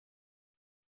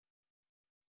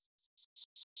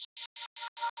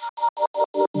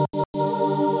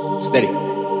Steady.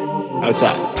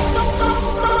 Outside.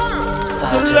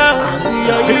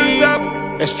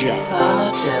 Let's jump.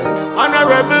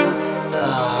 Honorable.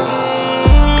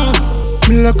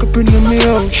 Me lock up in my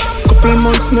house. Couple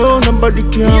months now, nobody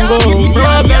can go.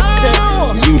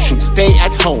 You should stay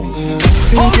at home.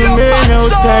 Single man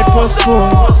outside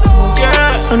postpone.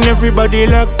 And everybody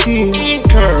locked in.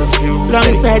 Curfew.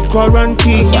 Longside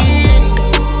quarantine.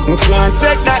 We can't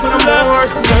take that no more.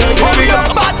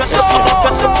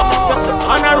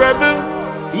 Honorable.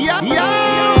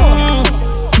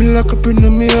 Me lock up in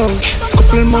my house.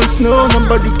 Couple months now,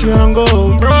 nobody can go.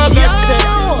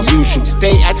 You should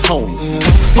stay at home.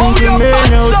 Single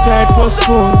man outside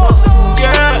postpone.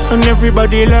 And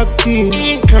everybody locked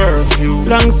in. Curfew.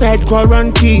 Longside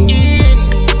quarantine.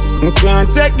 We can't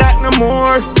take that no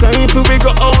more. Time for we go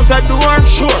out the door.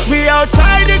 Sure. We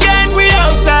outside again, we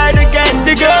outside again.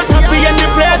 The girls happy and the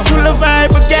place full of vibe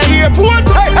again. Airport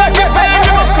up, I'm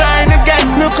flying again.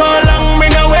 Look how long me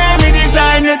know where me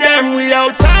design them. We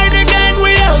outside again,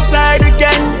 we outside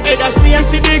again. Hey, that's the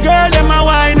see girl, them a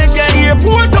wine again.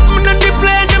 Airport up, me on the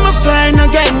plane, them a flying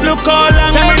again. Look how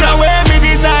long me know where me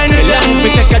design them. We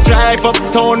take a drive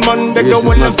uptown Monday, go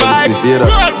on the vibe.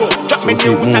 Drop me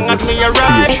new song as me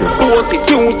arrive. Bossy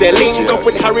Tuesday, link up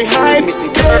with Harry High. Me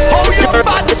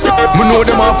know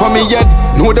them off of me head,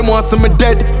 know them want some me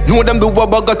dead. Know them do a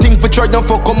bugger thing for try and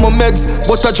fuck up my meds.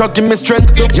 But I drug give me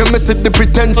strength, you miss it the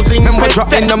pretense. Remember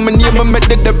dropping on my name and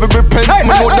make the devil repent.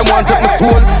 Me know them want take my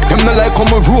soul, them not like how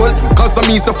me roll. Cause I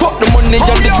mean so fuck the money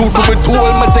and the truth for it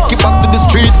all. Man take it back to the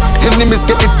street, enemies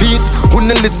get defeat.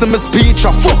 Wouldn't listen my speech,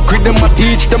 I fuck with them I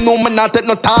teach. Them know me not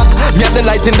take no talk, me had the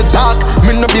light in the dark.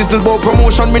 Me no business about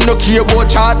promotion, me no care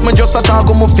about chart. Me just a talk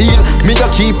how me feel, me a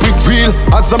keep it real.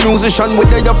 As a musician, we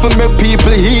there for make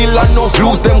people heal. I know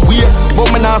lose them weird, but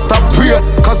me not stop pray.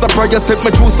 Cause the prayer step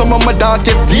me through some of my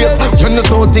darkest days. You know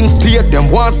so things stay,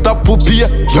 them won't stop to pay.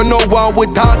 You know why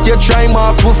we talk, you try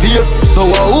mask with face.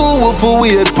 So who for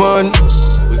wait pon?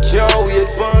 We can't wait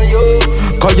pon you.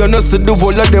 Cause you know see the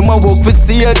whole of them a work for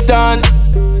Satan.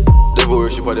 They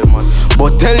worship of them man.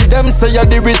 But tell them say you're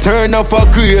the return of a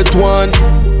great one.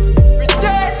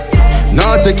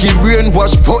 Now take it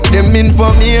brainwash, fuck them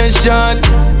information.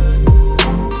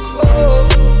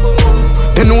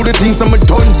 They know the things I'm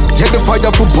done, yeah the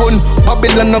fire for bun.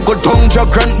 Babylon I go down, Jah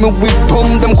grant me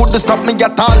wisdom. Them couldn't stop me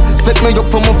at all, set me up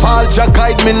from a fall. Jah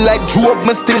guide me like Job,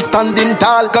 me still standing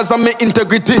tall. Cause I'm my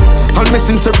integrity, and my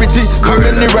sincerity. How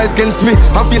many rise against me,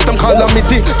 and face them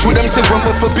calamity. Through them still want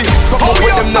me for be, something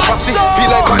where them never see.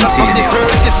 Feel like I'm not from this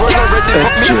earth, this world already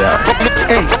fuck me.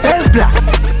 Hey, cell block,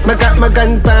 me got my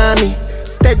gun by me.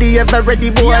 Steady ever ready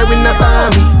boy, we not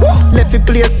bomb me. Left it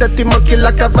place that he mucky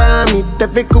like a vomit. The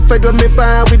vehicle fed when me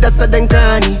bar with a sudden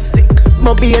granny. Sick,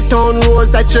 Moby a town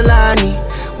rose at Jelani.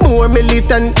 More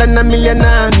militant than a million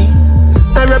army.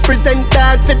 I represent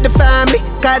dog for the family.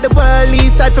 Got the world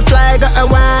east side for fly got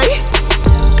Hawaii.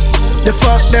 The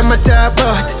fuck them a talk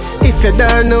about. If you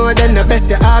don't know then the best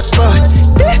you ask about.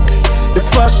 This, the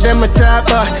fuck them a talk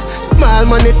about. Small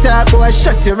money talk boy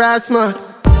shut your ass man.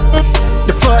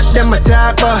 The fuck them a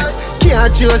talk about.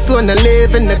 Can't just wanna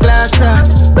live in the glass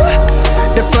house.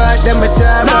 The fuck them a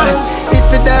talk about.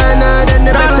 If you don't know then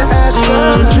they better ask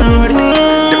about.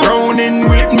 The Browning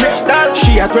with me.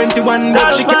 She a 21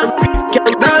 but she carry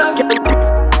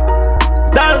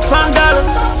dollars pound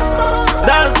dollars.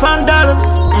 Dollars pound dollars.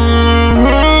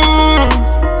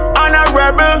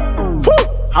 Honorable.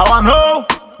 I want know.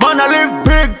 Wanna live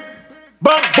big.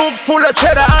 Bank book full of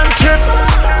cheddar and chips.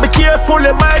 Be careful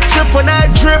in my trip when I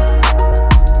drip.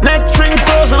 Neck string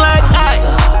frozen like ice.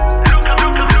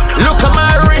 Look at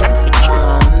my wrist.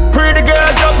 Pretty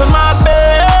girls up in my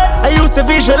bed. I used to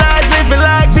visualize living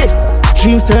like this.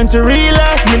 Dreams turn to real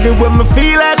life. Me do what me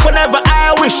feel like whenever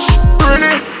I wish.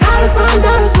 Pretty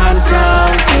dollars man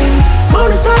counting.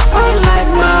 Money stop on like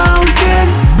mountain.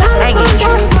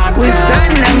 Dollars man we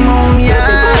send them home,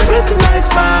 yeah. Blessing like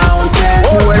fountain.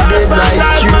 Who are dead like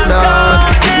street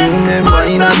dog. Remember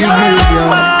in a big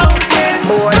graveyard.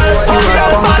 Boy, you a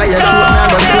punk, you shoot me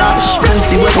a flash.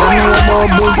 Plenty what you know about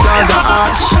booze, cause a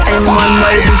ash. M1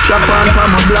 ride this strap on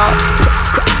from a block.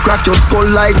 Crack your skull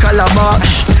like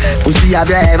calabash. Pussy, have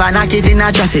you ever knock it in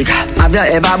a traffic? Have you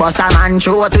ever bust a man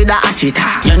throat with a hatchet?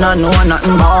 You don't know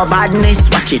nothing about badness,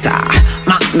 watch it.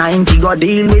 Mac 90 go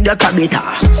deal with your cabita.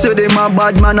 Say them a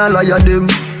bad man, I liar them.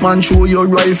 Man show your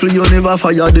rifle, you never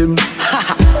fire them.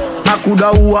 I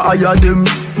coulda who hire them.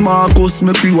 Marcus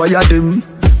make we wire them.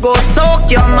 Go soak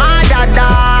your mother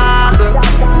dog.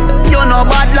 You know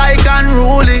bad like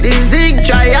unruly. The zig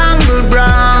triangle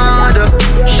brand.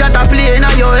 Shut a plane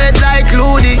on your head like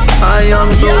Looney. I am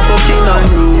so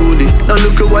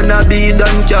be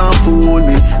done, can't fool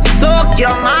me. Suck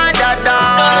your mother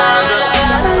dog.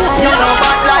 You know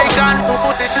what like an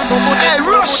hey,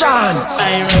 Russian.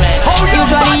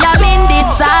 Usually I'm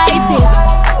indecisive,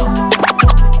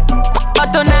 but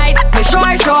tonight me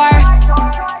sure.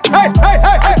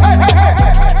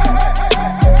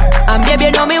 And baby,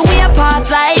 you know me way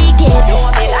past like it.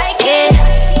 Yeah.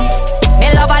 Me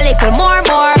love a little more.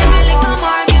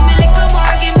 Give me little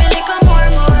more.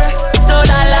 No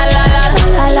la.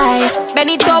 Bend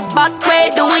it up back way,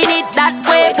 doing it that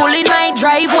way. Pulling my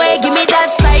driveway, give me that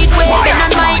side way. Bend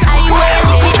on my highway,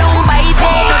 if you don't bite it,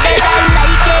 no that I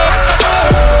like it.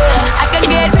 I can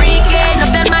get freaking,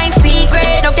 nothing my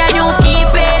secret. No can you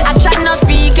keep it? Action not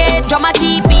speak it, drama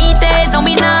keep beating. No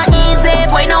me not easy,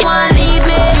 boy no one leave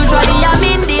me. Usually I'm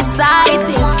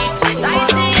indecisive.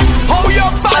 Hold your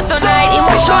but tonight in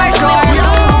my short.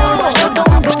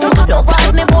 Love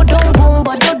of me boom boom,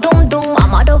 but do dum.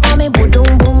 I'm out of me boom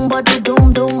boom, but do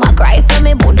dum. I cry for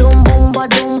me boom boom, but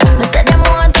do. Me say them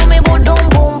want to me boom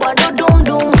boom, but do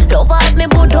dum. Love of me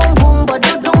boom boom, but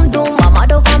do dum. I'm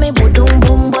out of me boom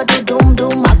boom, but do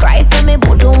dum. I cry for me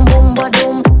boom boom, but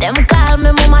do. Them call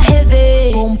me mama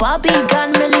heavy. Boom papi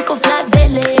gun me like a flat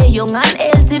belly. Young and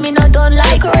healthy, me not done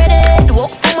like credit.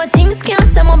 Walk for my things,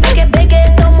 can't say my beg.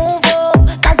 So move up,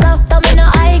 'cause after me no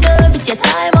I girl, bitch your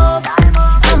time up.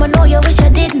 I'ma know you wish I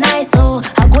did nice, so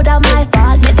how good am my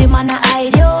fault, make the man a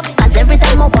hide you. 'Cause every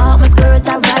time I walk, my skirt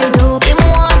I ride up. Him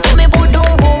want to me boom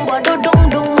boom, but do dum.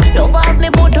 Love off me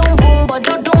boom boom, but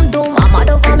do dum. I'm out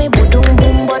of me boom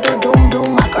boom, but do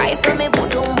dum. I cry for me boom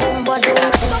boom, but do.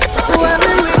 Where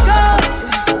will we go?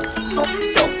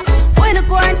 When the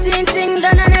quarantine thing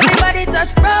done and everybody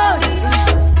touch road.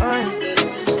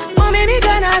 Oh, maybe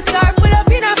gonna start, pull up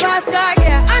in a fast car,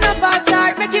 yeah. And a fast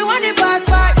start, make you want the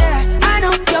passport, yeah. I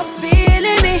know you're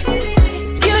feeling me,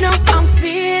 you know I'm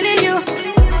feeling you.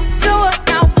 So what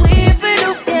now we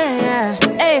feel, yeah.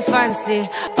 Hey fancy,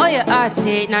 oh your heart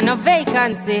state, now no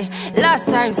vacancy. Last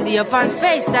time see up on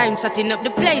FaceTime, shutting up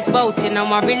the place, bout in on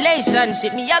my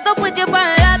relationship. Me I go put you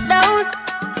on lockdown,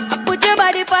 I put your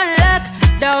body on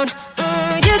lockdown.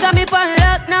 You got me on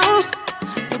lock now,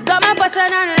 you got my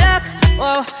passion on lock.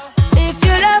 Oh, if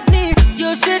you love me,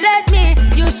 you should let me,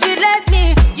 you should let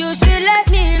me, you should let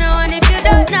me know. And if you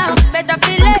don't know, better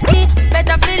feel let me,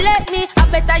 I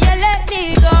better you let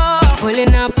me go.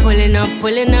 Pulling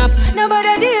up,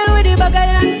 nobody deal with the bag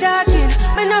and talking.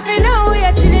 Me nothing now, we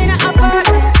are chilling in an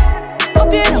apartment.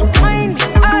 Hope you don't mind me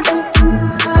asking,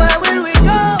 where will we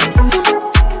go?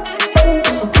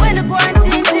 When the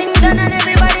quarantine thing done and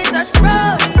everybody touch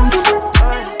road.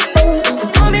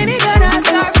 Oh, maybe gonna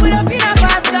start, pull up in a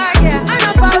fast car, yeah. And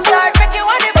a fast start, make you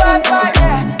want the passport,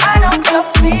 yeah. I know you're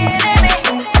feeling me,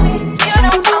 you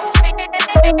know I'm feeling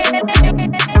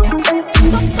me.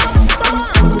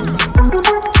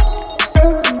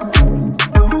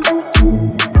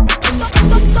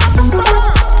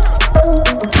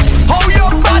 Hold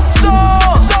your butts up.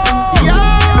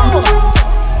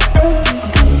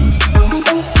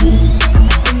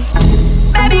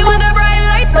 Baby, when the bright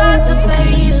lights start to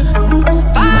fade,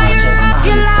 fire up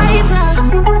your lighter,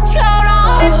 float on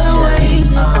with the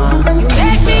waves. You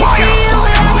make me feel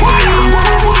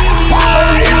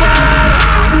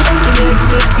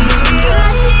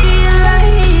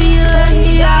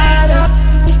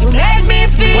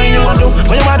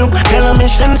What you wanna do? Tell a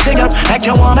mission singer. Like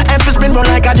you want my emphasis spin run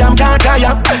like a jam can't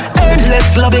tire.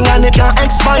 Endless loving and it can't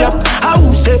expire. I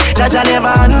will say that I never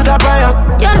answer prayer.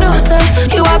 you know, say,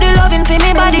 you have the loving for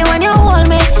me body when you hold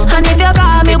me. And if you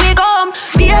call me, we come.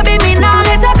 Baby, me now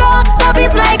let her go. Love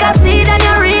is like a seed and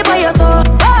you reap what you sow.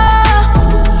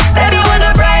 Baby, when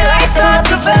the bright lights start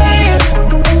to fade,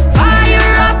 fire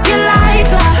up your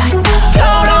lighter,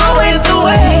 float on with the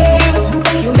waves.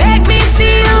 You make me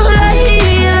feel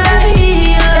lighter.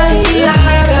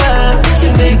 You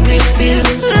make me feel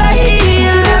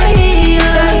lighter.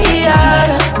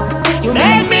 You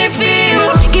make me feel.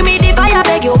 Give me the fire,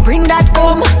 beg you, bring that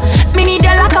home. Me need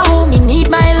you like a home, me need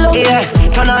my love. Yeah,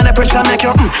 turn on the pressure, make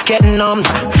you getting numb.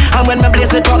 And when me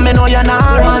place it up, me know you're not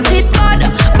run. Want it bad,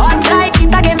 but like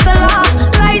it against the law.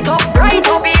 Light up, bright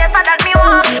up, yes, that me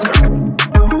want.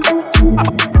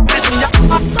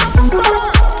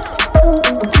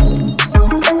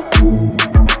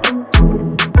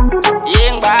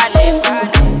 Young badness.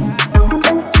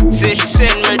 Say she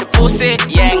send me the pussy,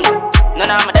 yang. None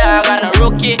of my dog on a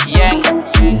rookie, yang.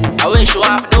 I wish you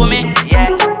want to do me,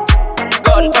 yang.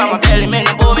 Gun pa my belly, man,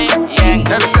 no boom me, yang.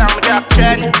 Every song I drop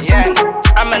trend, yang.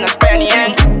 I'm in a span,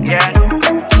 yang, yang.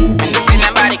 And they see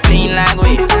nobody clean like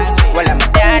we. Well, I'm a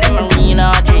dad in Marine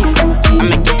RG. I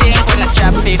make you think when I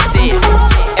drop 50.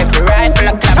 Every rifle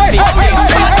I clap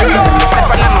 50.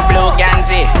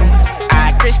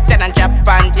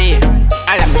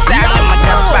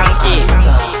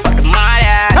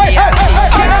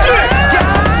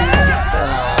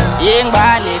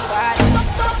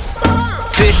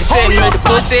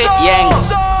 pussy, yang.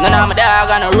 None of my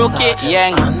dog on a rookie,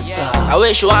 yang. I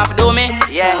wish you want to do me,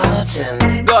 yang.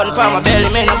 Gun pa my belly,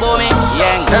 me no bow me,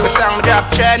 yang. Every song me drop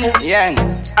trend, yang.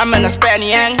 I'm in a spend,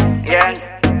 yang.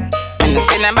 And I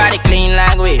see nobody clean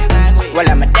like we. Well,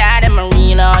 I'm a dad and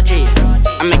Marine OG.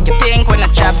 I make you think when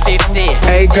I chop 50.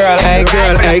 Hey girl, hey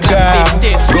girl, hey girl.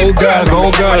 Go girl,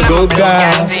 go girl, go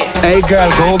girl. Hey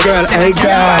girl, go girl, hey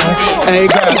girl.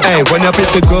 Hey girl, hey, when your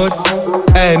pussy good.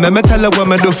 Hey, me tell her what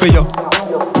me do for you.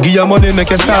 Give you money,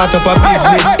 make you start up a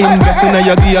business. Invest in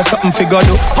you, give you something for God.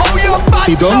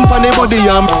 See don't pon the body,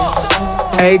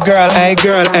 Hey girl, hey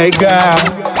girl, hey girl.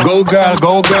 Go girl,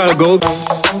 go girl, go.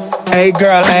 Hey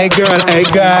girl, hey girl, hey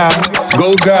girl.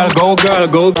 Go girl, go girl,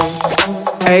 go.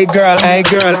 Hey girl, hey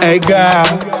girl, hey girl.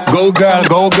 Go girl,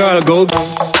 go girl, go.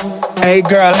 Hey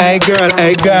girl, hey girl,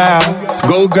 hey girl.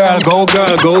 Go girl, go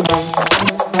girl, go.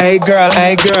 Hey girl,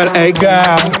 hey girl, hey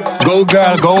girl. Go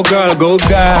girl, go girl, go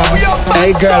girl.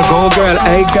 Hey girl, go girl,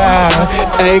 hey girl.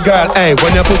 Hey girl, hey,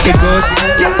 when your pussy good.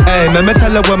 Hey, me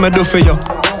tell her what me do for you.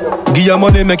 Give you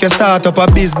money, make you start up a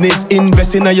business.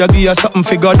 Invest in you, give you something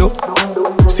for God.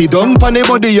 See down pon the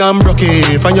body and broke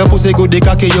it. From your pussy good, the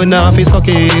cocky you nah fi suck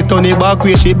it. Turn it back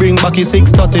way, she bring back it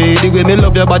 630. The way me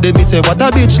love your body, me say what a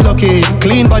bitch lucky.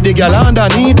 Clean body girl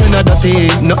underneath when I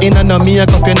dirty. Nothing on no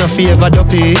makeup, you no favor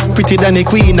dopey. Pretty than the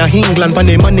queen of England pon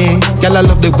the money. Girl I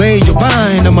love the way you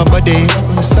bind on my body.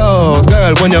 So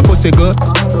girl, when your pussy good,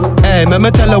 hey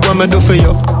me tell her what me do for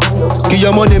you. Give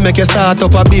your money, make you start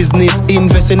up a business.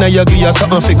 Invest in you, give you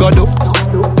something for God.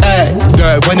 Hey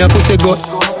girl, when your pussy good.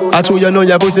 I told you know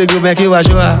your pussy good, make you a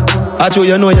show off. I told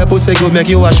you know your pussy good, make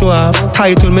you a show off.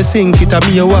 Title me sink it, I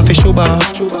be your wife, show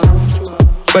off.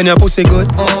 When your pussy good,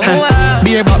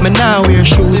 beer but me now wear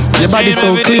shoes. Your body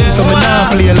so clean, so me now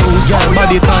play loose. Your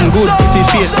body tan good, pretty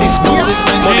face, stiff boobs.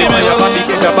 Money on your body,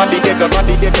 get your body, get your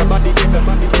body, get your body, get your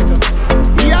body, get your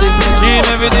body. Dream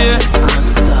every day.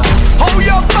 How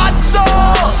you pass so?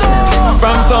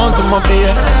 From town to my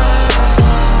beer.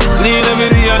 Clean every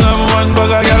day and I'm one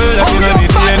bag of girl that in the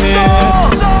DNA.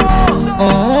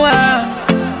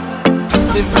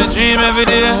 Live my dream every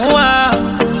day.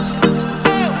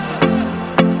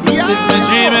 Live my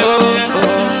dream every day.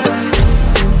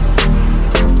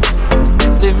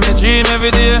 Live my dream every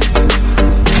day.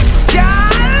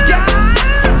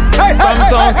 From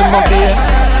town to my beer.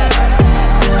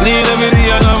 Clean every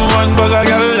day and I'm one bag of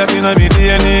girl that in the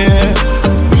DNA.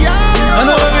 I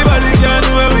know everybody can do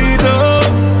what we do.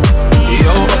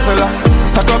 Yo, fella,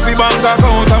 stack up the bank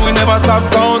account and we never stop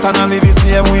count and I live the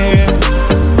same way.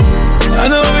 I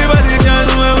know everybody can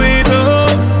do what we do.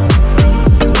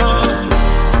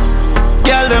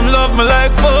 Girl, them love me like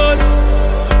food.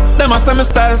 Them a say me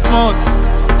style smooth.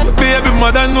 Your baby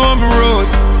mother know me road.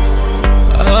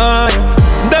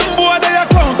 Them boy they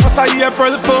account for say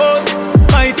April 4th.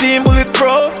 My team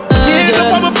bulletproof. Give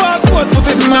up on my passport, put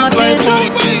it in my flight.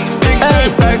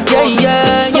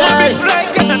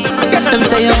 Them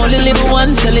say you only live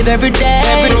once, you live every day.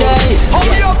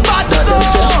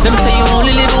 Them say you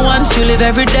only live once, you live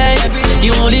every day.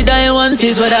 You only die once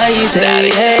is what I say.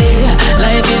 Hey,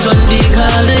 life is one big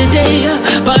holiday,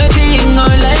 partying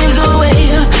our lives away.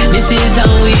 This is how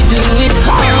we do it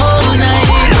all night,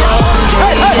 all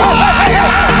day.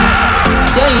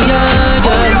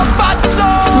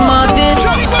 Smartest.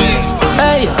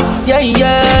 Hey,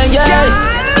 yeah.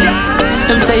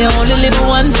 Them say you only live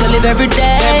once, you live every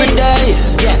day.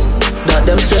 Yeah.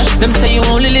 Them say you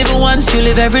only live once, you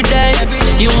live every day.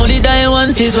 You only die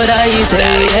once is what I say.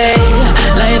 Hey,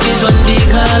 life is one big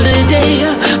holiday,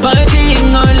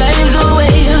 partying our lives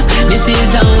away. This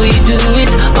is how we do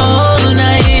it all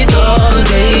night, all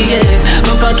day. Yeah.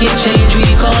 My pocket change we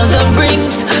call the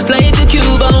rings. Fly to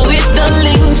Cuba with the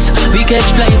links. We catch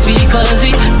flights because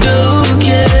we do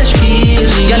catch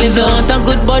feelings. Girl, if you want a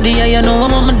good body, yeah, you know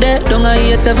I'm on my dead. Don't I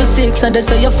 876 and that's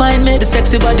how you find me. The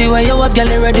sexy body where you have, girl,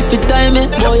 you ready for time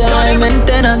it. Boy, you high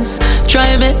maintenance,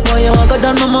 try me. Boy, you want go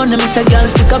down my money, me say, girl,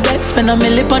 stick a bet. Spend a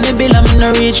million on the bill, I'm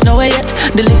not reach nowhere yet.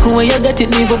 The little way you get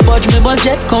it, me go budge me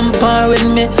budget. Compare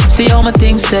with me, see how my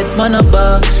things set. Man a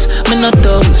box, me not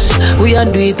toast. We a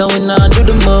do it and we not do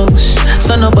the most.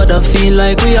 So nobody feel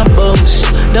like we a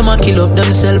boss. Them a kill up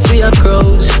themselves, we a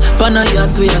crows. Pan a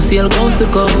yacht, we a sail coast to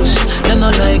coast. Them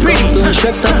not like come to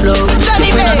strips of flow.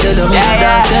 If we not tell them, we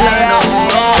not tell her no.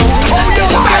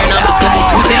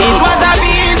 It was a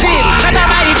busy, not a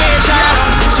migration.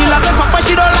 She love the fuck but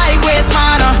she don't like waste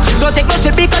man. Don't take no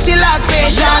shit because she lack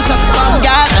patience. Come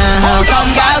girl,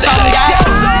 come girl, come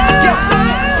girl.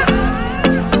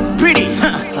 Pretty,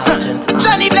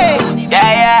 Johnny Blaze.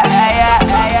 Yeah.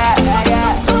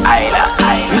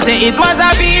 You say it was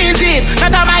a visit,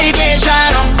 not a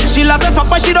migration. She love the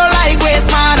fuck, but she don't like waste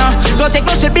man. Don't take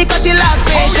no shit because she lack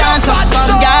patience.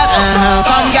 Come girl,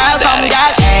 come girl, come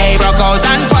girl. Hey, rock out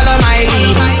and follow my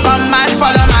lead. Come and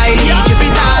follow my lead. Chip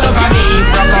it all over me.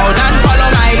 Rock out and follow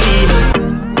my lead.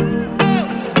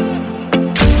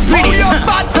 Pretty.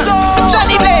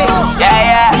 Johnny Blaze.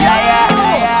 Yeah.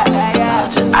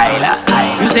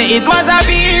 You say it was a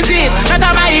visit, not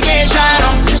a migration.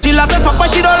 She love the fuck, but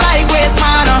she don't like waste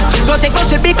man. Don't take no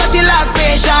shit because she lack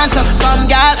patience. Come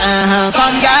girl,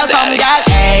 come girl, come girl.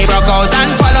 Hey, rock out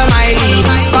and follow my lead.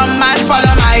 Come and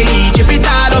follow my lead. Chip it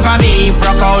all over me.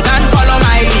 Rock out and follow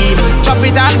my lead. Chop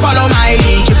it and follow my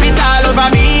lead. Chip it all over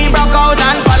me. Rock out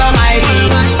and follow my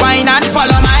lead. Wine and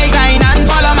follow my grind and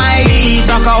follow my lead.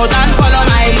 Rock out and follow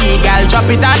my lead. Girl, chop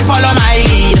it and follow my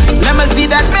lead. Let me see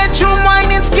that bedroom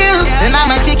whining skills. Then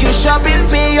I'ma take you shopping,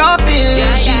 pay your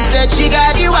bills. She said she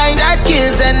got the wine that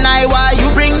kills. And I want you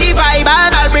bring the vibe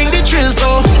and I'll bring the thrill.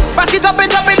 So back it up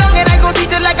and drop it down and I go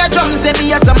beat it like a drum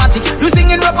semi-automatic. You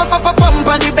singing rap up pump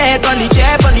on the bed, on the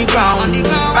chair, on the ground.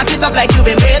 Back it up like you've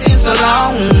been waiting so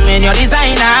long. And your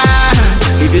designer,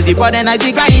 if you see for the nice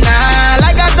grinder,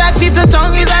 like a taxi to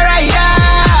tongue is a rider.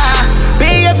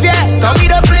 Pay if yeah, come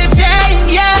with a play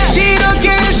yeah. She don't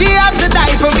care if she have to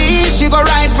die for me. She go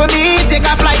ride for me, take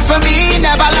a flight for me,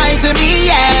 never lie to me,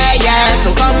 yeah.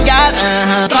 So come girl,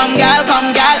 come girl,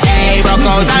 come girl. Hey, rock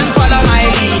out and follow my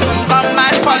lead. Come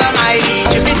and follow my lead.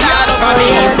 Chip it all over me.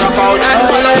 Rock out and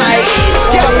follow my lead.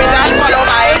 Chop it and follow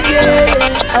my lead.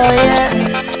 Oh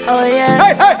yeah, oh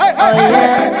yeah, oh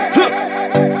yeah.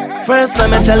 First let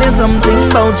me tell you something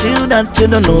about you that you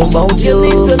don't know about you.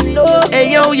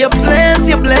 Hey yo, you're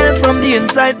blessed from the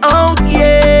inside out,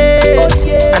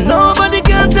 yeah. And nobody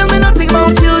can tell me nothing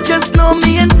about you, just know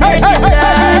me and take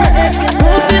that.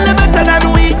 Who feel better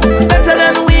than we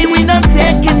not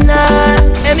taking that.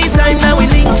 Anytime now we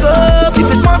link up, if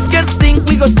it must get stink,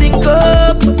 we go stink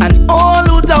up. And all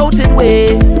who doubted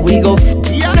way, we go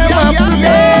them up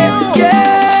today,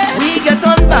 yeah. We get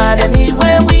on bad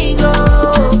anywhere we go.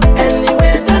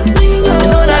 Anywhere that we go, you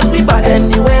know that we bad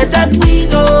anywhere that we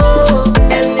go.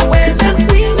 Anywhere that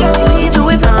we go, we do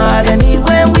it hard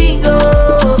anywhere we go.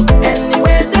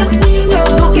 Anywhere that we go,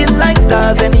 looking like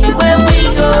stars anywhere we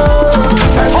go.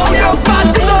 Oh, your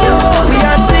body, we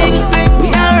are ting, we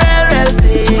are real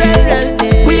ting.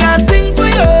 We are ting for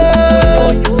you.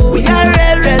 We are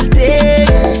real ting.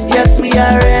 Yes, we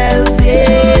are real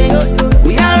ting.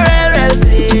 We are real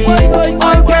ting.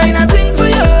 All kind of ting for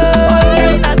you.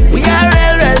 We are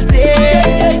real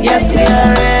ting. Yes, we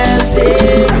are real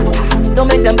ting. Don't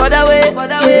make them bother way.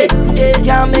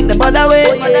 Can't make them bother way.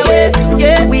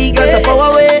 Yeah, we got the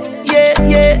power way.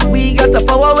 Yeah, we got the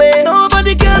power way.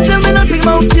 Nobody can tell me nothing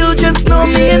about you. Just know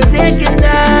me and taking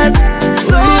that.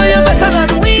 So you're better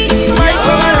than we. My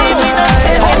family, we not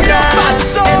taking that.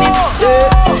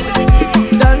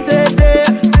 Dante there.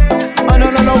 Oh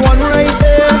no, one right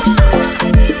there.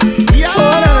 Yeah. Oh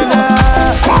no.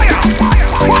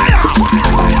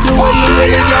 The way you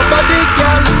bring your body,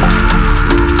 girl.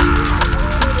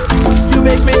 You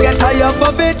make me get high off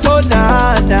of it, oh nah.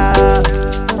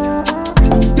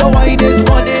 Your wine is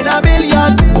 1 in a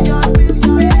million.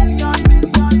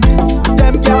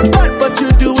 Them girl bad, but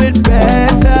you do it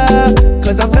better.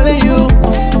 Cause I'm telling you,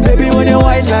 baby, when you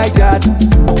wine like that,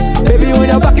 baby, when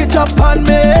you back it up on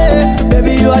me,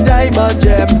 baby, you a diamond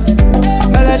gem.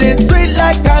 Melody sweet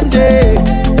like candy,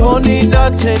 don't need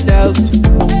nothing else.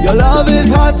 Your love is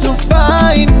hard to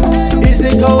find. Is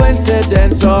it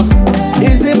coincidence or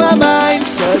is it my mind?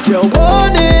 Cause you're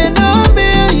 1 in a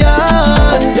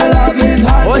million. Your love is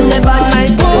hard to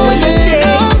find. 1 in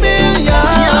a million.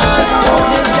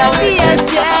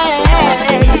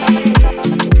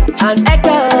 And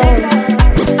Echo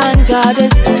and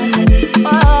Goddess Peace.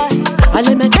 Oh,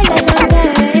 let me tell you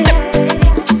something.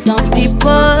 Some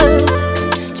people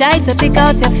try to pick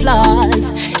out your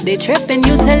flaws. They tripping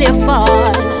you till you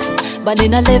fall, but they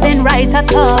not living right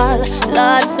at all.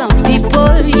 Lord, some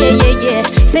people, yeah,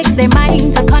 fix their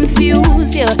mind to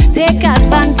confuse you, take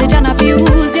advantage and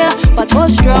abuse you. But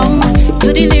hold strong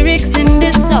to the lyrics in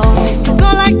this song.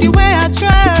 Don't like the way I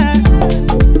dress.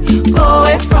 Go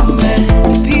away from me.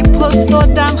 People so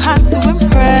damn hard to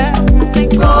impress. I say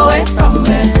go away from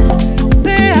me.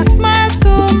 Say I smile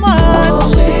too much. Go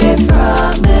away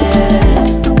from me.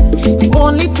 The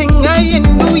only thing I ain't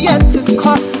do yet is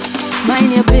cost.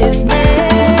 Mind your business.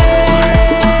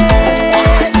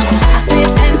 I say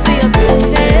tend to your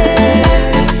business,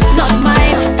 not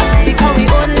mine, because we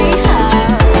only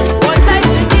have one life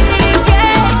to give.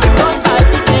 Yeah, we gon' fight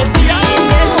the champion.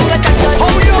 Yeah, she got that judge.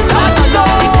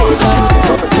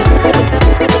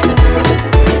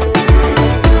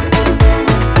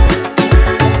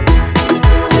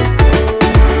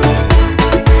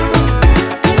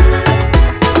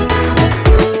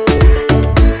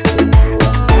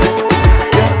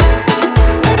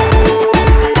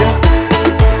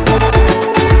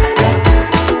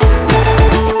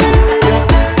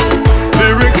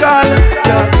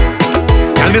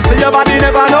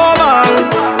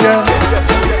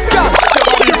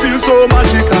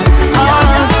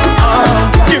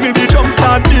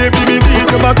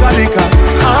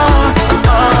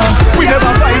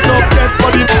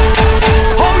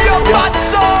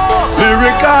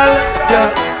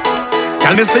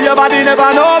 me say your body never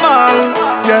normal.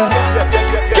 Yeah,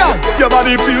 girl, your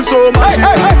body feels so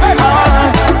magical.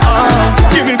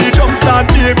 Give me the jump start,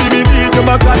 baby, me need the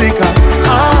mechanical.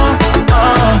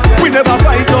 We never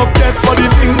fight up yet for the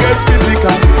thing get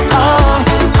physical.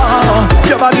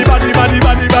 Your body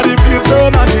feels so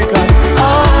magical.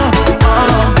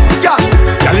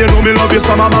 Girl, you know me love you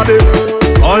so body.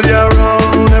 All year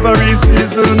round, every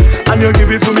season, and you give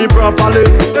it to me properly.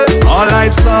 All night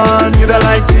sun, you don't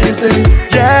like teasing.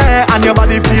 Yeah, and your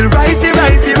body feel righty,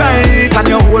 and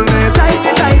you hold me tight.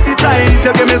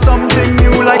 You give me something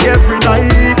new like every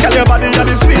night. Girl, your body are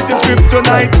the sweetest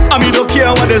kryptonite, and me don't care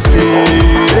what they say.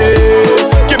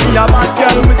 Give me a bad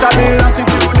girl with a real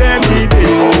attitude any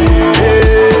day.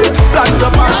 Like the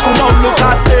mash, come out, look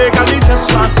at steak, and me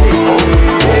just want stay.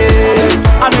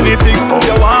 And anything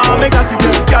you want, me got it.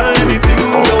 Girl, anything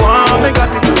you want, me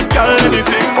got it. Girl,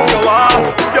 anything you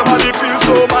want. Your body feels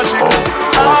so magical.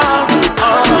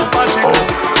 Magical.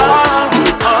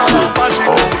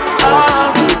 Magical.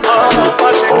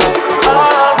 Magical.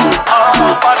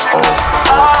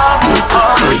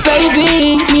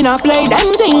 Baby, me not play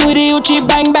them thing with the Uchi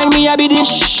bang bang. Me a be the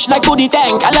shh like put the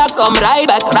tank. I'll come right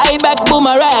back,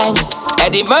 boomerang.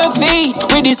 Eddie Murphy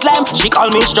with the slam. She call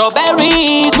me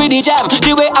strawberries with the jam.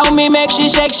 The way how me make she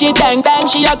shake, she tang.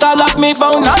 She a call up me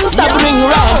phone non-stop ring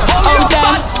rang. Oh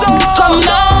damn, come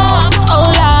now, oh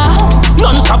la.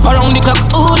 Non-stop around the clock,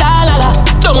 ooh la la la.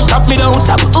 Don't stop me, don't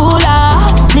stop, ooh la.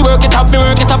 Me work it up,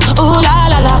 ooh la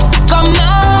la la. Come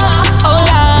now, oh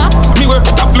la. Me work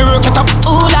it up,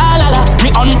 ooh la la la.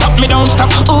 Me on top, me don't stop,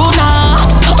 ooh nah.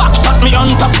 Back shot me on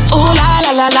top, ooh la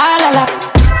la la la la la.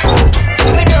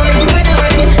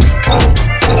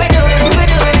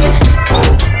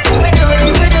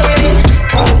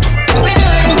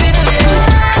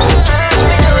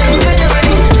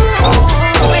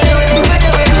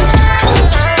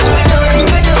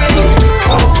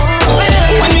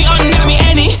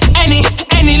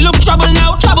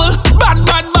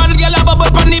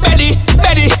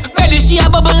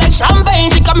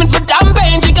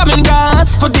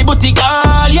 For the booty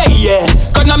girl, yeah, yeah.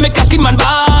 Gonna make a scream and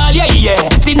ball, yeah, yeah.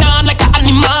 Tina like an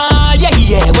animal, yeah,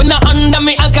 yeah. When I under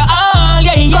me alcohol,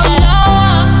 yeah, yeah. Come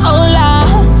now, oh la.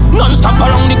 Non-stop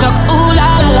around the clock, ooh la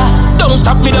la la. Don't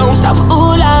stop me, don't stop,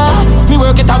 ooh la. Me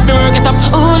work it up,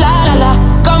 ooh la la la.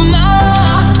 Come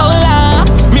now, oh la.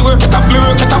 Me work it up,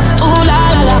 ooh la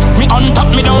la la. Me on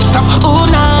top, me don't stop, ooh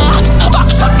nah. Back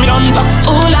shot me on top,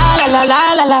 ooh la la la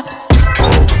la la la.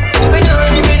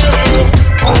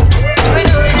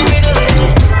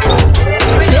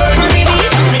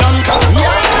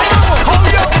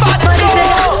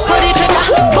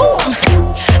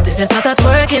 This is not a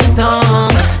twerking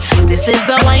song. This is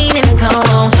a whining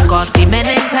song. Got the men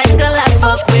entangled as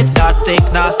fuck with that thick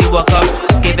nasty walk up.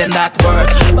 It's giving that word,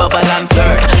 bubble and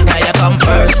flirt. Now you come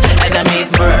first,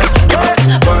 enemies word,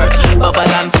 bubble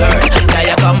and flirt. Now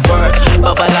you come first,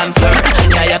 bubble and flirt.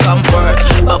 Now you come first,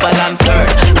 bubble and flirt.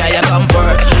 Now you come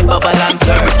first, bubble and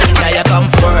flirt. Now you come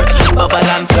first, bubble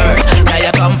and flirt. Now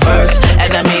you come first,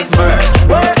 enemies word.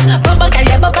 Bubble,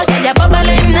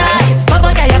 bubbling nice.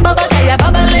 Bubble,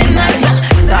 bubbling nice.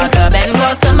 Start up and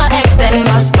go summer extend.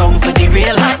 Bust down for the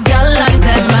real hot girl and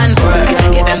 10 man work.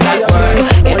 Give him that word,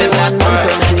 give him that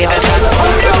word, give him that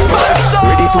word.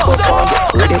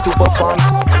 Ready to perform.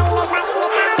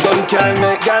 Gun can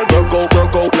make gal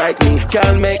broke out like me.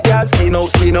 Can make gal skin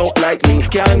out like me.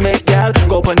 Can make gal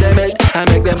go on them head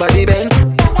and make them body bend.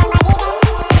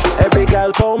 Every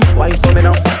gal come, wine for me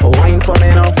now, wine for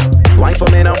me now, wine for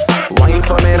me now, wine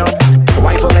for me now,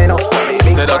 wine for me now.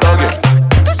 Say that again.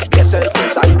 Yourself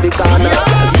inside the corner.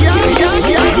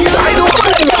 I don't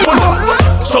give up,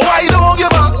 so I don't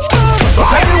give up. So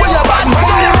tell me where you're at,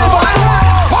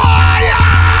 fire!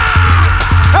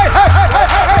 Hey.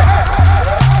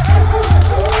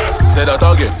 Say that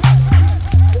again.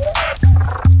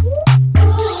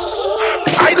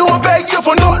 I don't beg you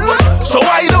for nothing, so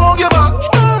I don't give up.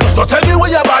 So tell me where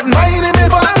you're bad minding me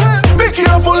for. Be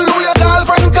careful who your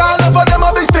girlfriend call for them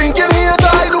a big stinking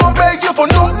hater. I don't beg you for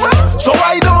nothing, so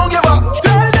I don't give up.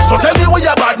 So tell me where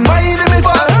you're bad minding me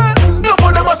for. No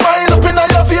for them a smile up in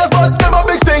your face, but them a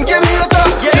big stinking hater.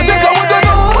 You think I wouldn't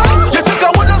know? You think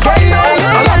I wouldn't find out?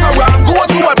 A lot of wrong go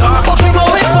to a dark, but you know.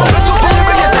 When you see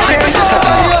me, you think me just a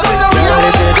liar.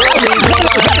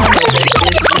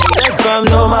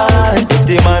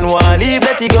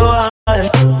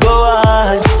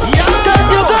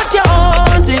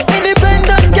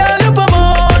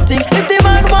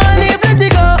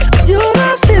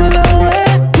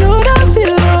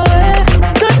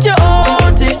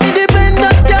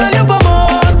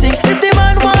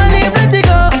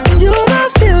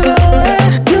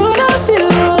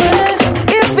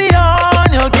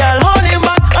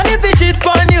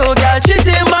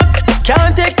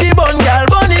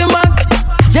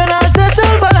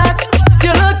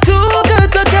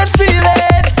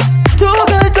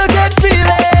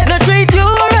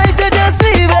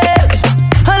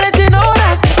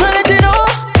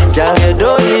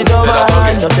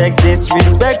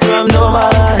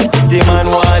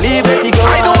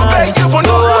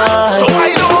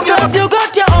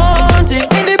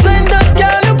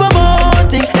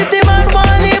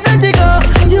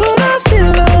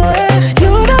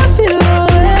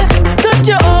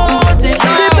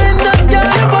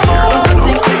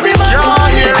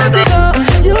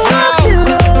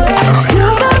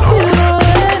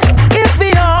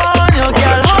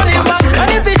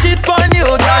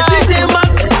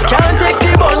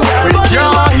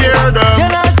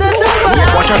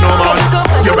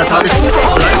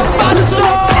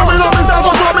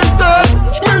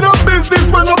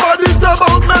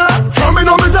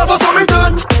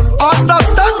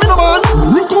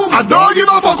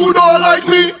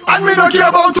 not care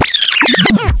about.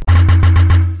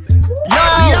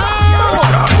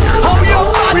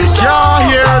 We can't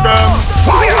hear them.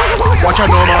 Watch out,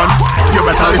 no man. You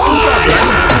better listen to them.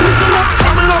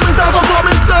 From me know myself or so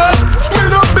me stay. Me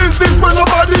no business when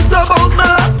nobody's about me.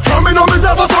 From me know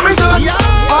myself or so me done.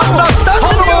 Understand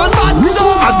me, man.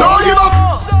 I don't give up.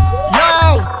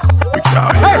 Yo.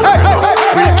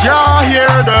 We can't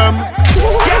hear them.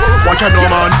 Watch out, no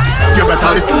man. You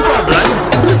better listen to them.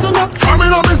 Listen up. From me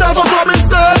know myself or so me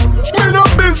stay. Me no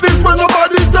business when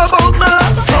nobody's about me.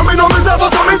 From me know myself or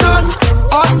so me done.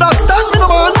 Understand me, no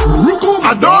man.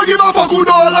 I don't give a fuck who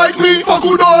don't like me. Fuck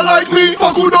who don't like me.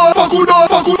 Fuck who don't. Fuck who don't.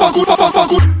 Fuck who. Fuck who.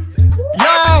 Fuck who.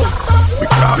 Yo.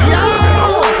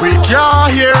 We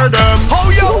can't hear them.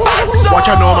 Oh yo. Watch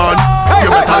out, no man. You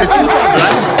better listen to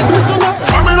them.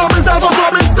 From me know myself or so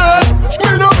me stay.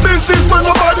 Me no business when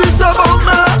nobody's about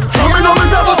me. From me know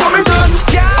myself or so me done.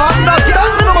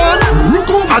 Understand me, no man.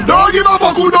 I don't give a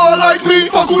fuck who don't like me.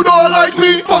 Fuck who don't like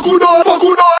me. Fuck who don't. Fuck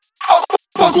who don't.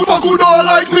 Fuck who don't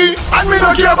like me. And me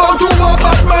not care about who won't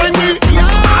bad mind me.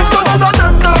 None of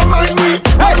them don't mind me.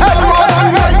 Hey, run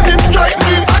and lightning strike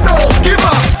me. I don't give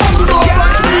a fuck who don't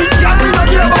like me. And me not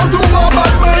care about who won't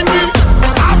bad mind me.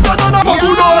 Fuck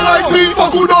who don't like me.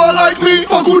 Fuck who don't like me.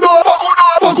 Fuck who don't.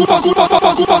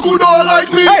 Fuck who don't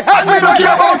like me. And me not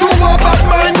care about who won't bad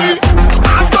mind me.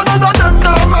 None of them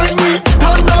don't mind me.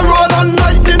 Thunder run and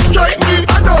lightning strike me.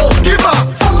 I don't give a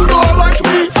fuck who don't like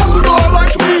me. Fuck who don't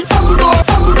like me.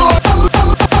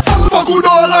 Fuck who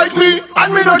don't like me.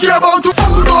 And me not care about who.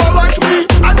 Fuck who don't like me.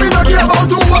 And me not care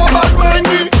about who won't bad mind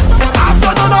me.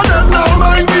 After none of them now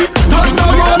mind me.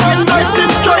 Thunder run and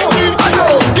lightning strike me. I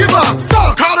don't give a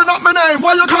fuck. Calling up my name.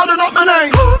 Why you calling up my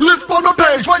name? Lift on the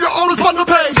page. Why you always on the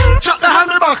page? Shut the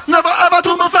hand me back. Never ever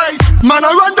to my face. Man,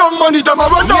 I run down money. Them I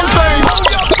run down fame.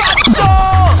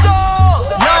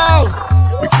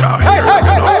 We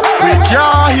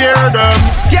can't hear them.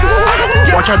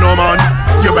 Watch out, no man.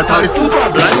 You better listen to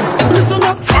them. Listen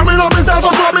up. From me know myself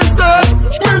or so me stay.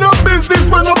 Me no business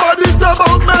when nobody's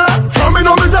about me. From me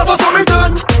know myself or so me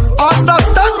done.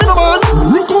 Understand me, no man.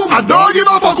 I don't give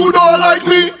a fuck who don't like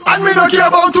me. And me not care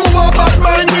about who won't bad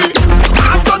mind me.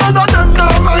 After none of them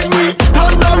don't mind me.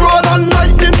 Thunder roll and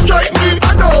lightning strike me.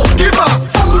 I don't give a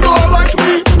fuck who don't like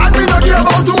me. And me not care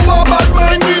about who won't bad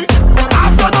mind me.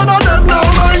 After none of them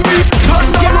don't mind me.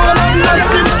 Thunder roll and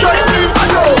lightning strike me. I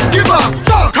don't give a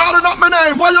fuck. Calling up my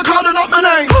name. Why you calling up my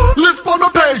name? Lift on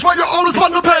the page. Why you always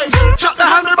on the page? Shut the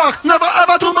hand me back. Never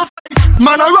ever to my face.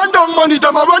 Man, I run down money.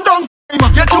 Them I run down fame.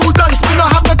 You too dance. Me no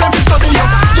have no time to study you.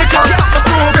 You can't stop the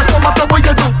progress no matter what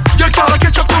you do. You can't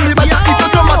catch up to me better if you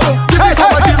come at all. This is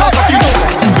how my philosophy go.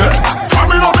 From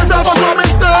me know myself or so me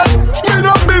stay. Me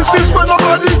no business when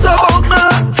nobody's about me.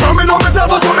 From me know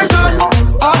myself or so me done.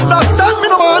 Understand me,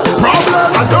 no man. Problem.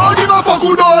 I don't give a fuck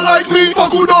who don't like me.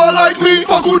 Fuck who don't like me.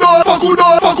 Fuck who don't. Fuck who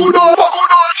don't. Fuck who don't. Fuck who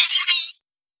don't.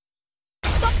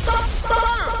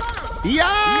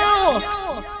 Yo.